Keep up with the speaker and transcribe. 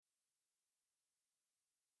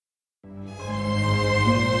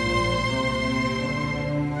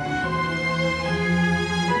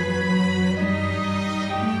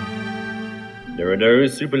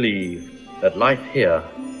those who believe that life here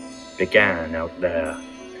began out there,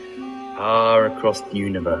 far across the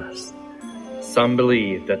universe. Some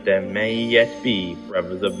believe that there may yet be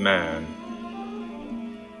brothers of man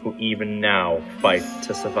who even now fight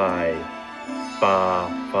to survive far,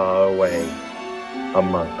 far away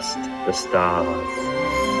amongst the stars.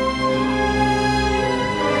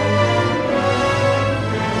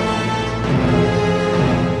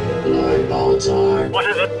 Lord Baltar. What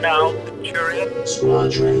is it now, Centurion?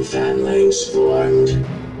 Squadron Phalanx formed.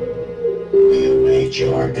 We await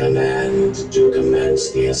your command to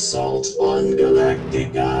commence the assault on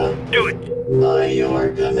Galactica. Do it! By your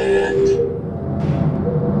command.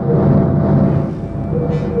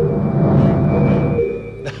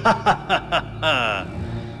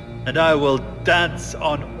 And I will dance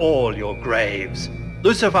on all your graves.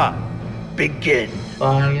 Lucifer, begin.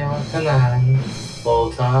 By your command,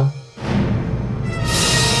 Baltar.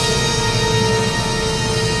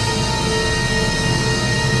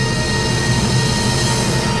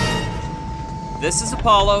 This is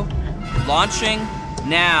Apollo. Launching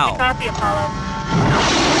now. Copy, Apollo.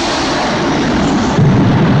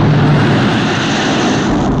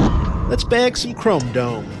 Let's bag some chrome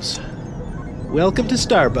domes. Welcome to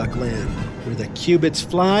Starbuck Land, where the qubits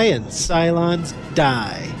fly and Cylons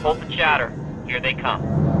die. Hold the chatter. Here they come.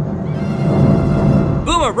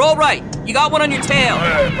 Boomer, roll right. You got one on your tail.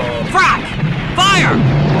 Frack! Fire!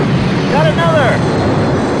 Got another!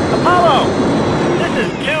 Apollo! This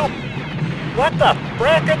is two... What the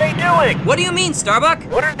frack are they doing? What do you mean, Starbuck?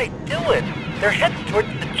 What are they doing? They're heading towards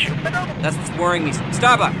the Jupiter? That's what's worrying me.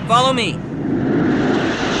 Starbuck, follow me.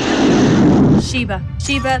 Sheba,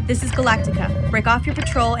 this is Galactica. Break off your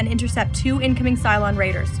patrol and intercept 2 incoming Cylon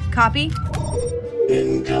raiders. Copy?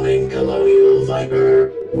 Incoming Colonial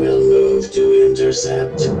Viper. Will move to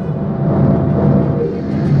intercept.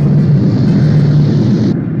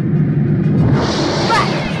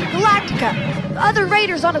 Galactica! The other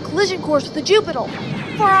raiders on a collision course with the Jupiter.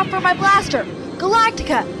 Far off from my blaster.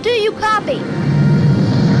 Galactica, do you copy?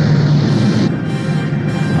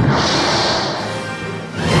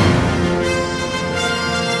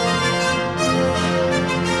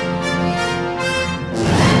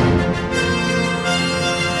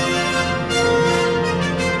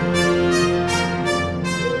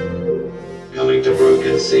 Coming to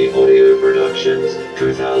Broken Sea Audio Productions,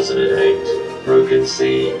 2008.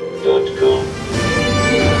 BrokenSea.com.